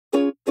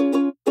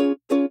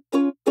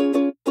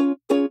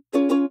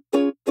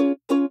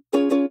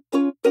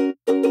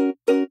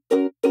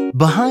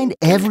Behind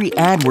every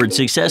AdWords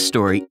success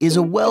story is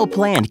a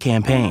well-planned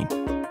campaign.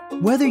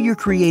 Whether you're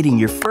creating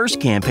your first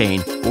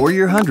campaign or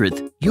your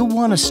 100th, you'll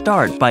want to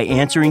start by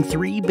answering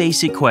 3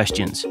 basic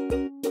questions.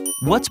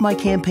 What's my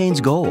campaign's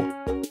goal?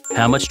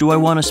 How much do I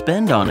want to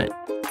spend on it?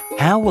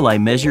 How will I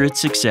measure its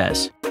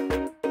success?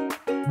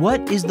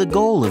 What is the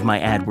goal of my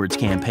AdWords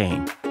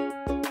campaign?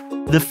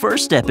 The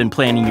first step in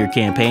planning your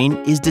campaign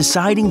is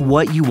deciding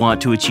what you want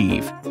to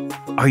achieve.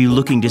 Are you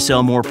looking to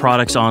sell more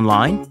products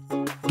online?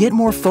 Get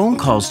more phone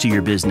calls to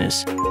your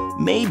business?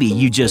 Maybe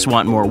you just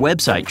want more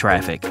website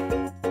traffic.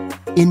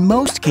 In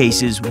most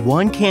cases,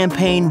 one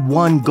campaign,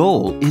 one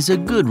goal is a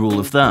good rule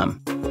of thumb.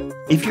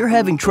 If you're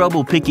having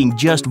trouble picking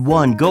just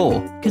one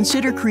goal,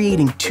 consider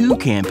creating 2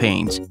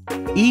 campaigns,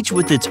 each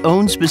with its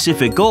own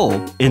specific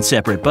goal and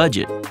separate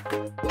budget.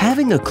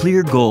 Having a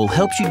clear goal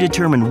helps you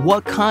determine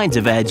what kinds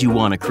of ads you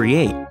want to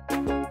create.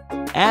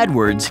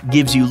 AdWords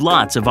gives you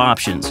lots of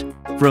options,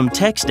 from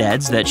text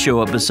ads that show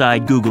up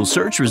beside Google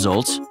search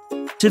results,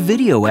 to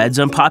video ads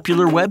on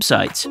popular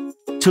websites,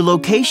 to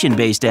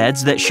location-based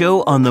ads that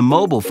show on the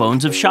mobile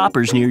phones of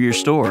shoppers near your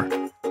store.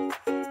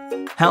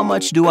 How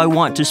much do I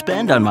want to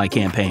spend on my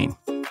campaign?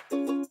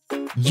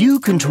 You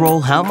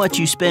control how much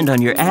you spend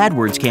on your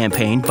AdWords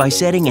campaign by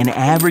setting an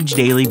average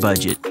daily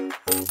budget.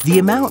 The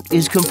amount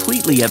is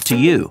completely up to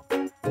you,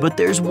 but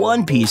there's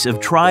one piece of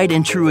tried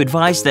and true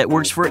advice that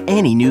works for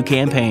any new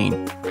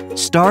campaign.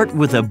 Start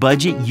with a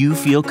budget you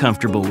feel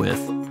comfortable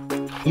with.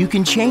 You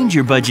can change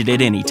your budget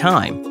at any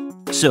time.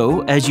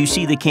 So, as you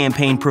see the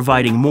campaign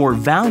providing more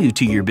value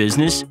to your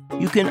business,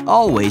 you can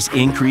always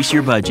increase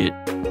your budget.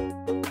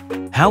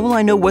 How will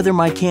I know whether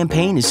my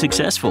campaign is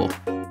successful?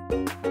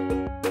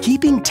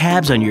 Keeping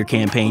tabs on your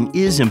campaign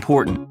is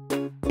important.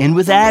 And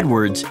with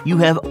AdWords, you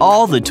have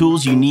all the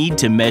tools you need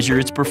to measure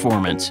its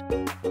performance.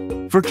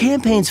 For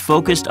campaigns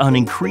focused on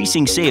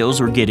increasing sales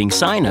or getting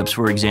signups,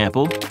 for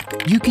example,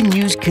 you can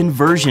use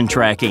conversion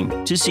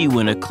tracking to see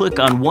when a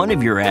click on one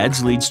of your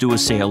ads leads to a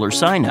sale or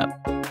signup.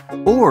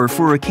 Or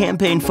for a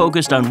campaign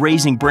focused on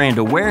raising brand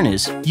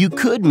awareness, you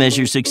could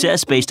measure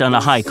success based on a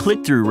high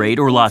click-through rate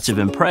or lots of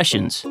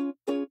impressions.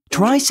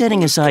 Try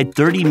setting aside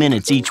 30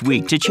 minutes each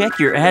week to check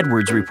your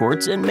AdWords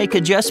reports and make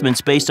adjustments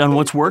based on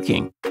what's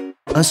working.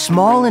 A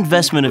small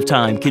investment of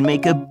time can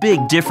make a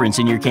big difference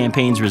in your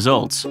campaign's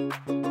results.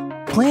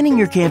 Planning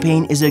your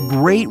campaign is a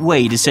great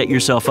way to set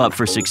yourself up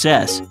for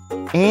success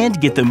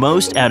and get the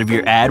most out of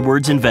your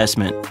AdWords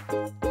investment.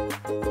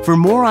 For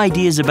more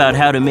ideas about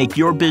how to make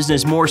your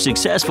business more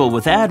successful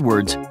with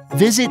AdWords,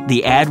 visit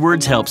the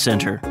AdWords Help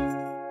Center.